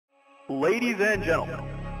Ladies and gentlemen,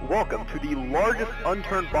 welcome to the largest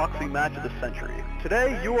unturned boxing match of the century.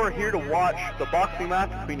 Today, you are here to watch the boxing match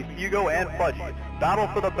between FUGO and Fudgy, battle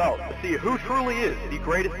for the belt to see who truly is the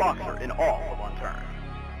greatest boxer in all of Unturned.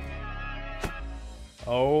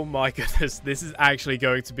 Oh my goodness, this is actually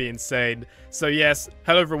going to be insane. So yes,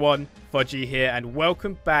 hello everyone, Fudgy here, and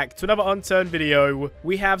welcome back to another Unturned video.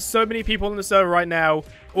 We have so many people on the server right now,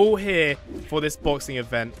 all here for this boxing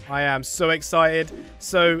event. I am so excited.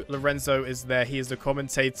 So Lorenzo is there, he is the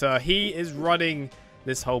commentator. He is running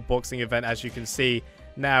this whole boxing event, as you can see.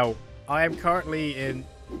 Now, I am currently in,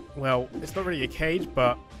 well, it's not really a cage,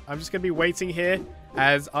 but I'm just going to be waiting here,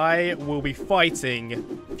 as I will be fighting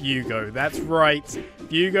FUGO. That's right.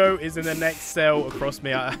 FUGO is in the next cell across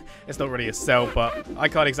me. It's not really a cell, but I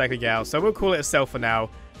can't exactly get out, so we'll call it a cell for now.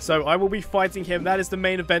 So I will be fighting him. That is the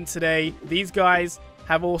main event today. These guys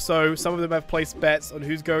have also, some of them have placed bets on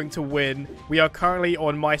who's going to win. We are currently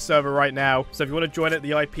on my server right now, so if you want to join it,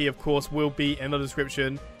 the IP, of course, will be in the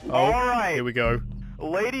description. Oh, all right. Here we go.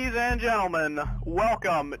 Ladies and gentlemen,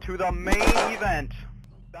 welcome to the main event.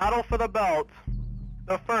 Battle for the belt.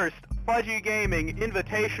 The first Fudgy Gaming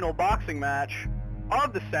Invitational boxing match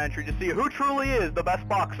of the century to see who truly is the best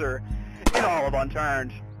boxer in all of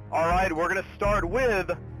Unturned. Alright, we're going to start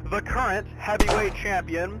with the current heavyweight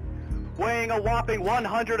champion, weighing a whopping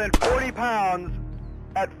 140 pounds.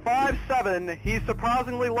 At 5'7", he's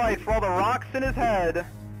surprisingly light for all the rocks in his head.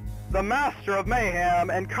 The master of mayhem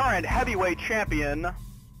and current heavyweight champion,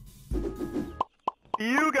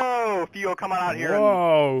 FUGO! FUGO, come on out here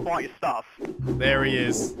and flaunt your stuff. There he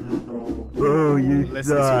is. Oh, you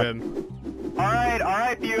Listen suck. to him. Alright,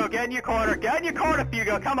 FUGO, get in your corner,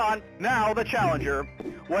 FUGO, come on. Now, the challenger,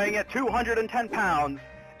 weighing at 210 pounds,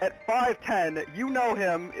 at 5'10", you know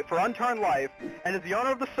him for Unturned Life, and is the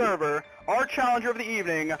owner of the server, our challenger of the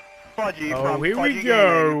evening, Fudgy from here Fudgy we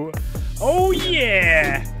go. Gaming. Oh,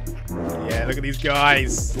 yeah. Yeah, look at these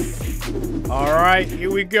guys. Alright, here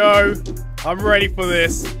we go. I'm ready for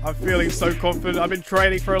this. I'm feeling so confident. I've been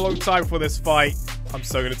training for a long time for this fight. I'm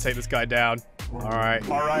so going to take this guy down. Alright.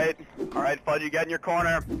 Alright, Fudgy, get in your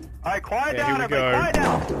corner. Alright, quiet down, everybody.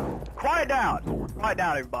 Quiet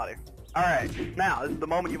down, everybody. Alright, now, this is the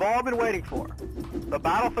moment you've all been waiting for. The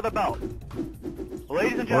battle for the belt.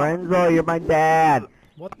 Ladies and gentlemen. Lorenzo, you're my dad.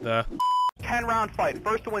 What the? 10-round fight.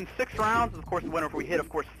 First to win 6 rounds, of course, the winner, if we hit, of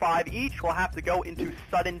course, 5 each, will have to go into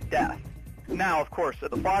sudden death. Now, of course,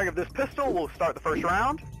 at the firing of this pistol, we'll start the first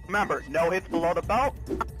round. Remember, no hits below the belt.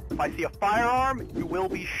 If I see a firearm, you will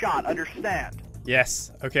be shot. Understand?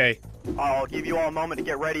 Yes. Okay. I'll give you all a moment to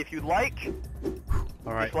get ready if you'd like.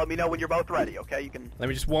 Alright. Just let me know when you're both ready, okay? You can. Let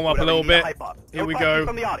me just warm up a little bit. Here we go.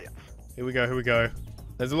 From the audience. Here we go.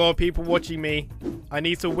 There's a lot of people watching me. I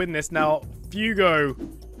need to win this now.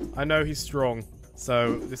 FUGO. I know he's strong.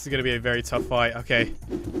 So, this is going to be a very tough fight. Okay.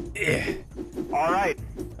 Alright.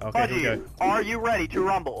 Okay, Fudgy, here we go. are you ready to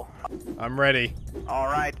rumble? I'm ready.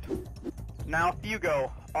 Alright. Now,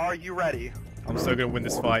 FUGO, are you ready? I'm so going to win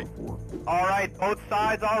this fight. Alright, both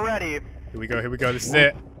sides are ready. Here we go. This is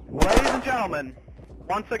it. Ladies and gentlemen,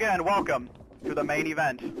 once again, welcome to the main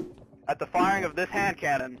event. At the firing of this hand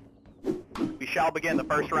cannon, we shall begin the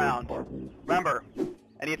first round. Remember,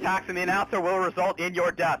 any attacks from the announcer will result in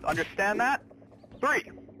your death. Understand that? 3.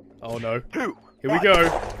 Oh no. 2. Here we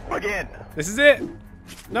go. Begin. This is it.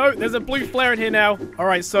 No, there's a blue flare in here now.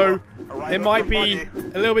 Alright, so it might be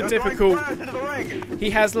a little bit difficult.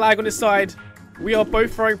 He has lag on his side. We are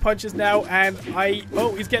both throwing punches now, and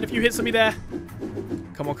oh, he's getting a few hits on me there.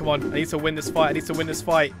 Come on. I need to win this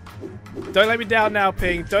fight. Don't let me down now,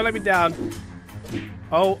 Ping. Don't let me down.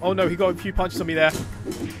 Oh no, he got a few punches on me there.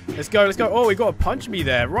 Let's go. Oh, he got a punch me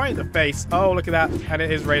there, right in the face. Oh, look at that. And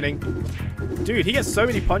it is raining. Dude, he gets so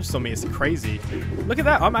many punches on me. It's crazy. Look at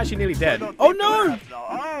that. I'm actually nearly dead. Oh, no.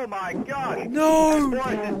 Oh, my gosh. No.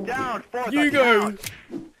 FUGO.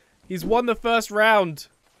 He's won the first round.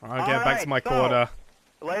 I'll get back to my corner.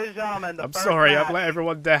 Ladies and gentlemen, I'm sorry. I've let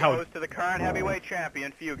everyone down. Goes to the current heavyweight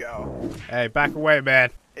champion, FUGO. Hey, back away,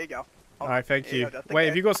 man. Here you go. Alright, thank you. Wait,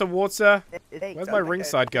 have you got some water? Where's my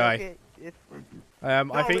ringside guy?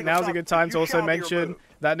 I think now's a good time to also mention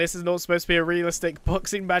that this is not supposed to be a realistic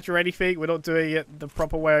boxing match or anything. We're not doing it the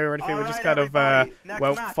proper way or anything. We're just kind of,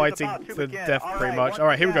 well, fighting to death pretty much.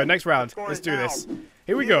 Alright, here we go. Next round. Let's do this.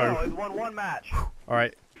 Here we go. Has won 1 match.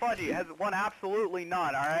 Alright. Fudgy has won absolutely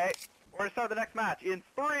none, alright? We're going to start the next match in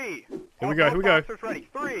 3. Here we go. Ready.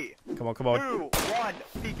 3. Come on. 2, 1,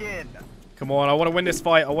 begin. Come on, I want to win this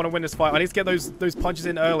fight. I need to get those punches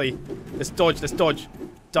in early. Let's dodge.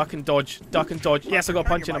 Duck and dodge. Yes, I got a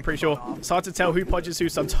punch in, I'm pretty sure. It's hard to tell who punches who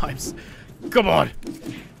sometimes. Come on.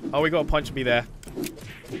 Oh, he got a punch me there.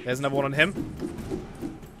 There's another one on him.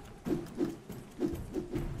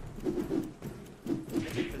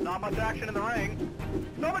 There's not much action in the ring.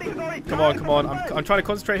 Somebody has already Come on, come on. I'm trying to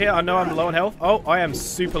concentrate here. I know I'm low on health. Oh, I am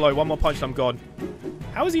super low. One more punch and I'm gone.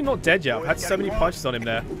 How is he not dead yet? I've had so many punches on him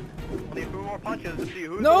there. We'll need 2 more punches to see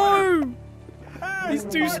who's No! Hey, He's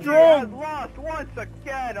too Fudgy strong. has lost once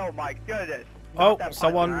again. Oh my goodness. Oh, Not that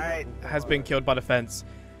someone punch, right? has been killed by the fence.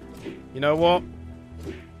 You know what?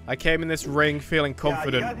 I came in this ring feeling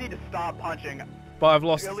confident, Yeah, you guys need to stop punching. but I've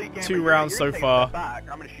lost Elite gamer, 2 rounds so you're taking far. that back.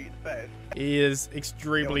 I'm gonna shoot you in the face. He is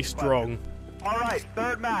extremely strong. All right,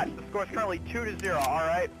 third match. The score is currently 2-0. All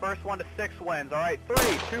right, first 1 to 6 wins. All right,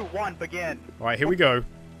 3, 2, 1, begin. All right, here we go.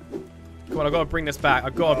 Come on, I've got to bring this back.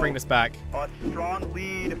 I've got to bring this back. A strong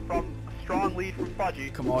lead from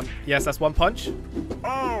Fudgy. Come on. Yes, that's one punch.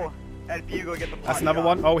 Oh, and FUGO gets the punch. That's another shot.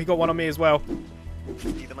 one. Oh, he got one on me as well.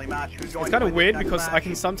 Evenly matched. Who's going It's to kind of win weird this because next I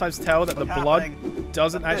can match? sometimes tell that the What's blood happening?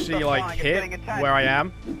 doesn't The fist actually of like flying is hit getting intense. where I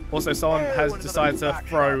am. Also, someone Oh, has another decided to back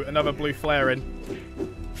throw shot. another blue flare in.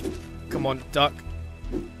 Come on, duck.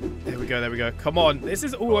 There we go, there we go. Come on, this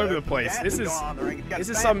is all over the place. This is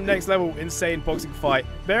some next level insane boxing fight.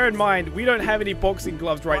 Bear in mind, we don't have any boxing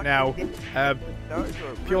gloves right now,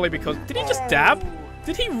 purely because... Did he just dab?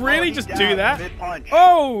 Did he really just do that?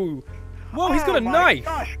 Oh! Whoa, he's got a knife!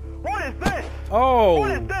 Gosh, what is this? Oh!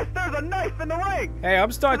 What is this? There's a knife in the ring! Hey,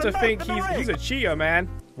 I'm starting to There's a think knife in the he's a ring. cheater, man.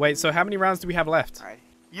 Wait, so how many rounds do we have left? Alright.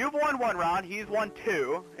 You've won 1 round, he's won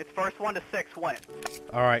 2. It's first 1 to 6 wins.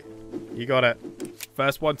 Alright, you got it.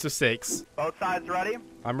 First 1 to 6. Both sides ready?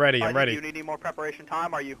 I'm ready, I'm Do ready. you need any more preparation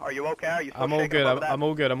time? Are you okay? Are you still I'm all shaking good, above that I'm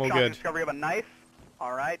all good, I'm all shocking good. discovery of a knife?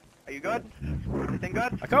 Alright. Are you good? Everything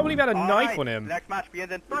good? I can't believe he had a All knife right, on him. The next match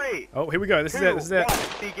begins in 3. Oh, here we go, this is it, this is it. 1,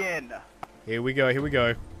 begin. Here we go, here we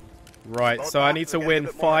go. Right, Both so I sides need are to getting a win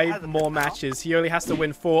bit more 5 hesitant more now. matches. He only has to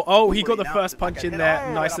win 4. Oh, he got the Now first it's punch second in hit. there,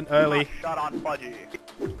 Oh, nice and and a early. shot on Fudgy.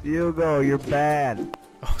 Hugo, you're bad.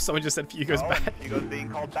 Oh, someone just said Fugo's bad. Fugo's being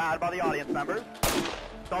called bad by the audience members.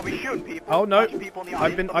 Don't be shooting people. Oh no, Punch people in the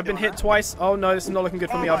audience. Don't I've be been doing hit that. twice. Oh no, this is not looking good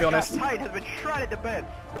for me, Oh I'll be my honest. God, Tight has been shredded to bits.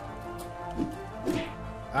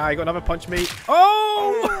 Ah, he got another punch me.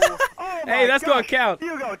 Oh! Oh Hey, my that's gotta gosh, count.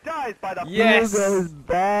 Fugo dies by the Yes. Hugo's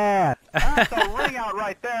bad. That's a ring out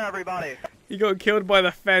right there, everybody. He got killed by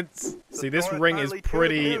the fence. See, this score ring is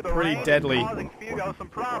currently 2-2. The pretty rain is deadly. Causing Fugo some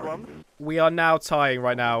problems. We are now tying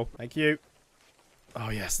right now. Thank you. Oh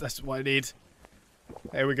yes, that's what I need.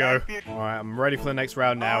 There we go. Alright, I'm ready for the next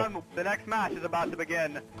round now. The next match is about to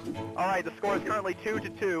begin. Alright, the score is currently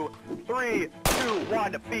 2-2. 3, 2,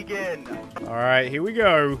 1, begin. Alright, here we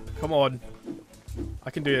go. Come on. I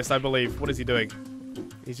can do this, I believe. What is he doing?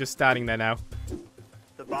 He's just standing there now.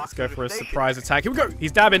 The Let's boxers go are for a stationary. surprise attack. Here we go.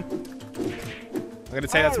 He's dabbing. I'm going to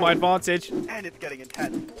take that to my advantage. And it's getting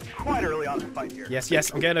intense. Quite early on in the fight here. Yes,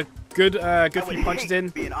 yes. I'm getting a good few punches hate in.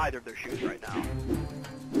 to be in either of their shoes right now.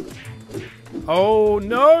 Oh,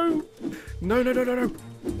 no. No, no, no, no, no.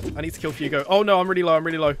 I need to kill Fugo. Oh, no. I'm really low. I'm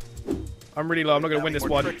really low. I'm really low. I'm not going to win this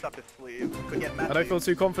More one. tricks up his sleeve. Could get I messy. don't feel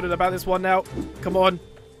too confident about this one now. Come on.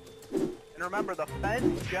 And remember, the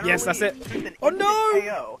fence generally Yes, that's it. is just an Oh, no.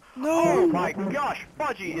 instant KO. No. Oh my gosh,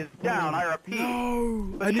 Fudgy is down. I repeat.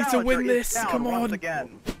 No. The I need to challenger win is this. down Come once on.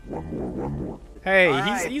 Again. Hey,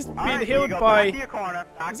 Alright, he's being alright, healed Fugo, by... back to your corner,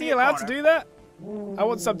 back Is to he your allowed to corner. do that? I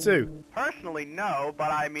want sub 2. Personally, no,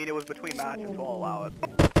 but I mean, it was between matches, so I'll allow it.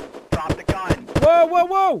 Drop the gun. Whoa, whoa,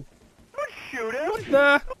 whoa. Don't shoot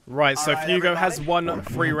him. Right, so Alright, Fugo has everybody. won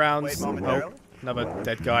 3 rounds. Wait Oh, momentarily. another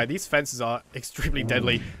dead guy. These fences are extremely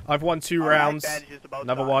deadly. I've won 2 Alright, rounds. bandages to both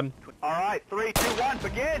Another sides. one. Alright, 3, 2, 1,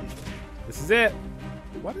 begin. This is it.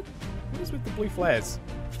 What is with the blue flares?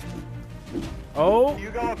 Oh,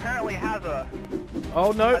 Fugo apparently has a...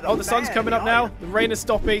 oh no. Has a Oh, the sun's fan coming in up the now. audience. The rain is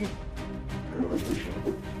stopping.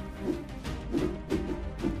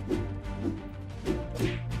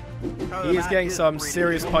 So He the is match getting some 3-2.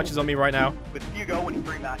 serious punches on me right now. With Fugo winning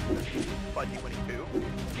 3 matches, Fudgy winning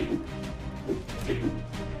 2.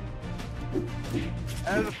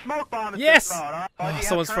 And there's a smoke bomb. Yes! Thrown, all right? Oh, Fudgy has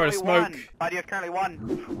someone's thrown a currently won. smoke. Fudgy has currently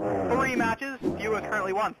won 3 matches. Fugo has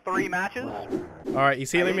currently won 3 matches. Alright,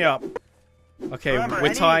 he's healing me up. Okay, Remember,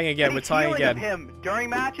 we're tying again. any We're tying healing of again. him during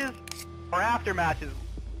matches or after matches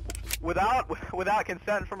without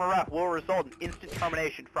consent from a ref will result in instant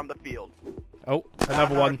termination from the field. Oh,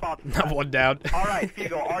 another one. responsible. Another one down. All right,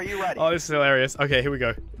 Fugo, are you ready? Oh, this is hilarious. Okay, here we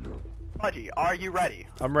go. Fudgy, are you ready?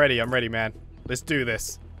 I'm ready, man. Let's do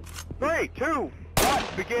this. 3, 2, 1,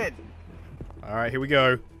 begin. Alright, here we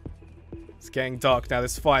go. It's getting dark now.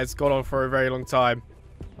 This fight has gone on for a very long time.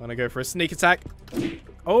 I'm gonna go for a sneak attack.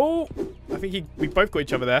 Oh! I think we both got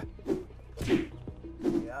each other there.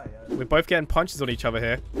 Yeah, We're both getting punches on each other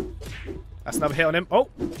here. That's another hit on him. Oh,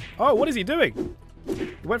 what is he doing?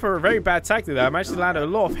 He went for a very bad tactic there. I managed to land a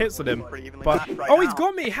lot of hits on him. But, oh, he's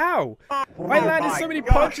got me. How? I landed so many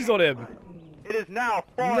punches on him. It is now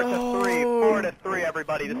 4-3. 4-3,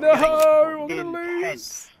 everybody. This No, is I'm getting gonna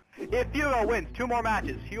intense. lose. If FUGO wins 2 more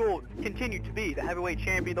matches, he will continue to be the heavyweight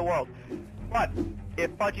champion of the world. But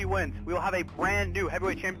if Fudgy wins, we will have a brand new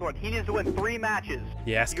heavyweight champion of the world. He needs to win 3 matches.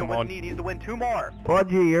 Yes, come on. He needs to win 2 more.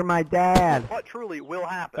 Fudgy, you're my dad. What truly will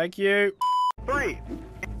happen? Thank you. 3,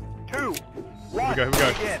 2, 1. Here we go.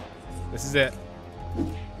 Begin. This is it.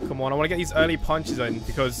 Come on, I want to get these early punches in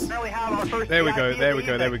because... We have our first There we go, VIP there of we the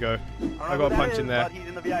go, there we evening. go. I I don't know got a who punch that in is, there. but he's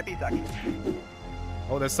in the VIP section.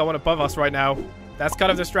 Oh, there's someone above us right now. That's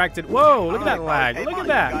kind of distracted. Whoa, look at that lag. Look at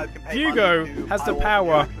that. FUGO has the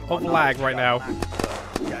power of lag right now.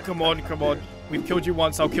 Come on, come on. We've killed you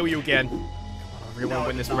once, I'll kill you again. I really want to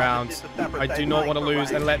win this round. I do not want to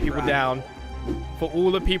lose and let people down. For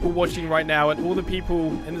all the people watching right now and all the people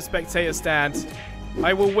in the spectator stand,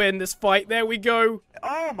 I will win this fight. There we go.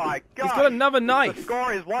 Oh my god. He's got another The knife.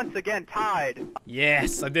 score is once again tied.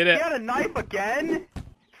 Yes, I did He it. had a knife again?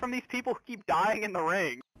 From these people who keep dying in the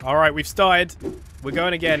ring. All right, we've started. We're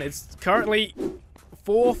going again. It's currently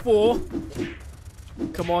 4-4.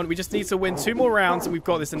 Come on, we just need to win 2 more rounds and we've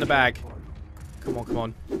got this in the bag. Come on, come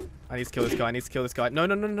on. I need to kill this guy. I need to kill this guy. No,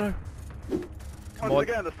 no, no, no. Come Once on.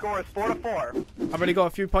 again, the score is 4-4. I've already got a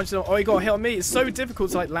few punches on. Oh, he got a hit on me. It's so difficult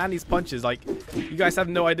to like land these punches. Like, you guys have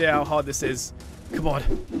no idea how hard this is. Come on.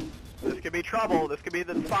 This could be trouble. This could be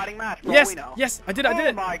the deciding match for all Yes, we know. yes, I did it, I did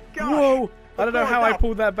it. Oh my gosh. Whoa. I don't know The how score is I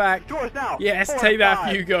pulled that back. Yours now. Yes, 4-5. take that,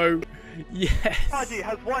 FUGO. Yes. Fudgy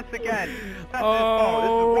has once again set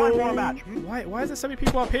Oh. this is 1 more match. Why is there so many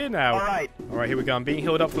people up here now? Alright. Alright, here we go. I'm being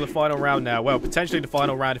healed up for the final round now. Well, potentially the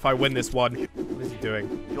final round if I win this one. What is he doing?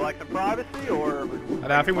 Do you like some privacy or...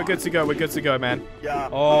 I think we're good to go. We're good to go, man. Yeah.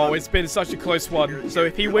 Oh, it's been such a close one. So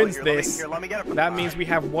if he wins this, let me get it from that the means side. we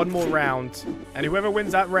have 1 more round. And whoever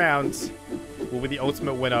wins that round will be the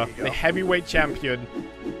ultimate winner. There you go. The heavyweight champion.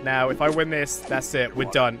 Now, if I win this, that's it. We're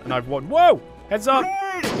done. And I've won. Whoa! Heads up!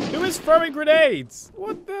 Who is throwing grenades?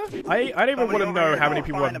 What the? I don't even want to know how many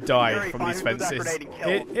people have died from these fences.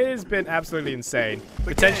 It has been absolutely insane.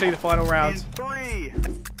 Potentially the final round. 3.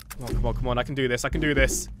 Come on, come on, come on. I can do this. I can do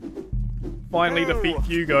this. Finally defeat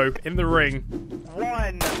FUGO in the ring.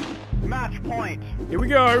 1. Match point. Here we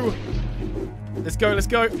go. Let's go, let's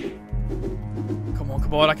go. Come on,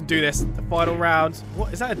 come on. I can do this. The final round.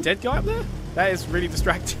 What? Is that a dead guy up there? That is really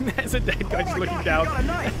distracting. That is a dead guy just looking down. He's got a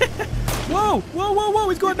knife. Whoa, whoa, whoa, whoa.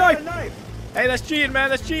 He's got a He's got knife. a knife. Hey, that's cheating, man.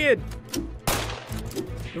 That's cheating.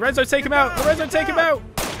 Lorenzo, take him out. Lorenzo, take him out.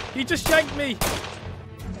 He just shanked me.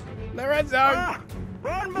 Lorenzo. Ah,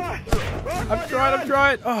 run, boys. Run, I'm trying, I'm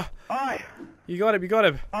trying. Oh, Alright. you got him, you got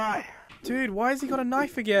him. Alright. Dude, why has he got a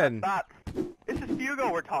knife again? That. This is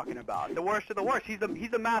FUGO we're talking about. The worst of the worst. He's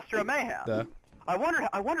the master of mayhem. Duh. I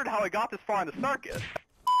wondered how I got this far in the circus.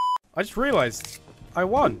 I just realized I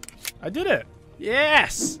won. I did it.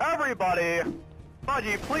 Yes. Everybody,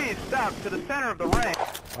 Fudgy, please step to the center of the ring.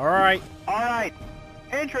 All right. Alright.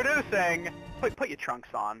 Introducing... Put your trunks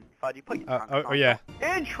on, Fudgy. Put your trunks on. Oh, yeah.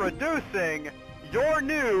 Introducing your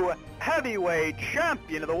new heavyweight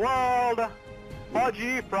champion of the world,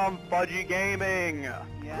 Fudgy from Fudgy Gaming.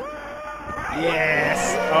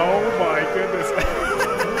 Yes. Oh my goodness.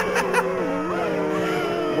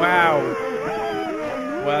 Wow.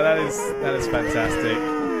 Wow, that is fantastic.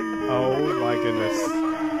 Oh my goodness.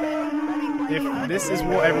 If this is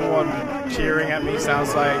what everyone cheering at me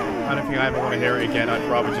sounds like, I don't think I ever want to hear it again. I'd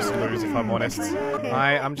rather just lose if I'm honest.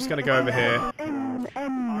 I'm just gonna go over here.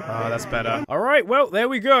 Oh, that's better. Alright, well, there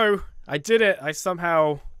we go. I did it. I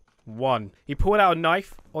somehow won. He pulled out a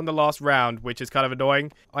knife on the last round, which is kind of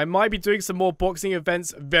annoying. I might be doing some more boxing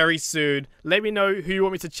events very soon. Let me know who you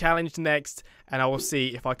want me to challenge next, and I will see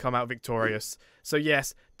if I come out victorious. So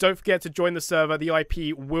yes, don't forget to join the server. The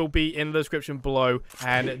IP will be in the description below,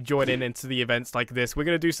 and join into the events like this. We're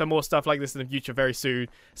going to do some more stuff like this in the future very soon,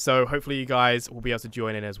 so hopefully you guys will be able to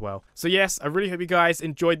join in as well. So yes, I really hope you guys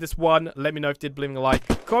enjoyed this one. Let me know if you did, leaving a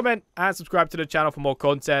like, comment, and subscribe to the channel for more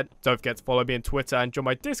content. Don't forget to follow me on Twitter and join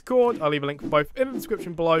my Discord. I'll leave a link for both in the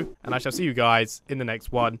description below, and I shall see you guys in the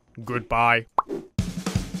next one. Goodbye.